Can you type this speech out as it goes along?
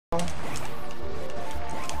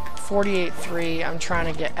48.3. I'm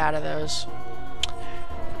trying to get out of those.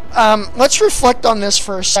 Let's reflect on this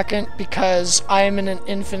for a second, because I am in an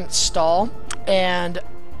infinite stall, and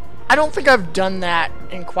I don't think I've done that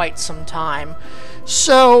in quite some time.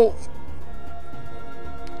 So,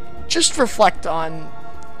 just reflect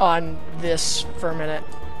on this for a minute.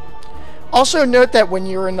 Also note that when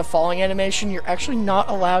you're in the falling animation, you're actually not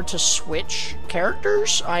allowed to switch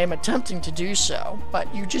characters. I am attempting to do so,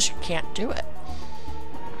 but you just can't do it.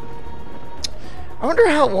 I wonder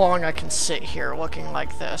how long I can sit here looking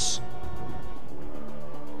like this.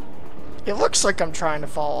 It looks like I'm trying to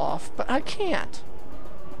fall off, but I can't.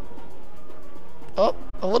 Oh,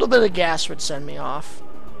 a little bit of gas would send me off.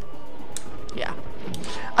 Yeah.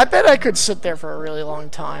 I bet I could sit there for a really long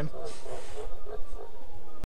time.